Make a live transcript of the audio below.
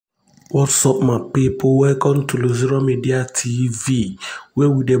What's up, my people? Welcome to Luzero Media TV, where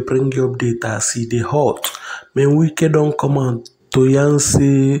we dey bring you update as e dey hot. Man, Wike don come out to yarn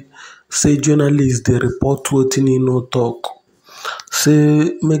say journalists dey report wetin e no talk.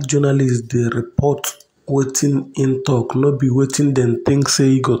 Say make journalists dey report wetin im talk, no be wetin dem think say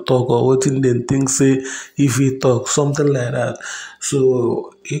e go talk or wetin dem think say e fit talk, something like that.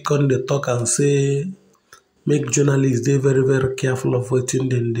 So e come dey talk and say make journalists dey very very careful of wetin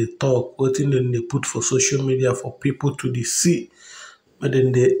dem dey talk, wetin dem dey put for social media for people to dey see, make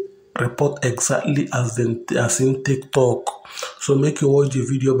dem dey report exactly as im take talk. So make you watch the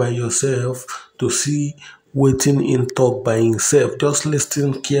video by yourself to see wetin im talk by himself. Just lis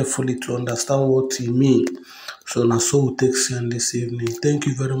ten carefully to understand what e mean. So na so we take see am this evening. Thank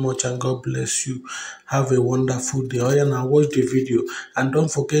you very much and God bless you. Have a wonderful day. Oya now watch the video and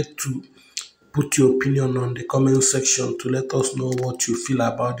don't forget to put your opinion on the comment section to let us know what you feel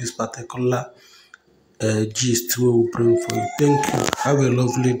about this particular gist we will bring for you. Thank you. Have a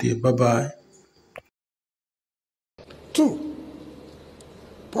lovely day. Bye-bye. 2.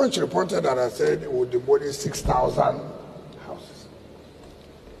 Punch reported that I said it would demolish 6,000 houses.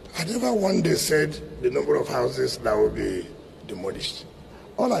 I never one day said the number of houses that will be demolished.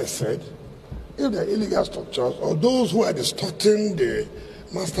 All I said, if there are illegal structures or those who are distorting the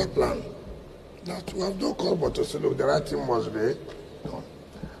master plan, that we have no call but to say, look, the right thing must be done.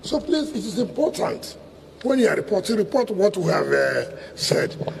 So please, it is important when you are reporting, report what we have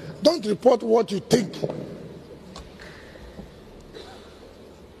said. Don't report what you think.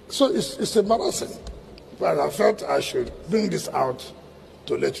 So it's embarrassing. But I felt I should bring this out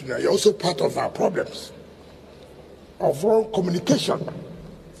to let you know. You're also part of our problems of wrong communication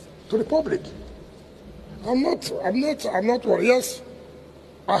to the public. I'm not worried. Yes,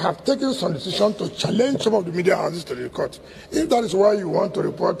 I have taken some decision to challenge some of the media houses to the court. If that is why you want to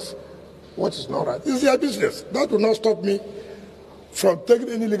report what is not right, it's their business. That will not stop me from taking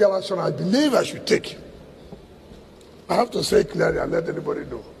any legal action I believe I should take. I have to say clearly and let anybody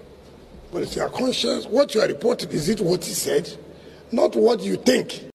know. But if you are conscious, what you are reporting, is it what he said? Not what you think.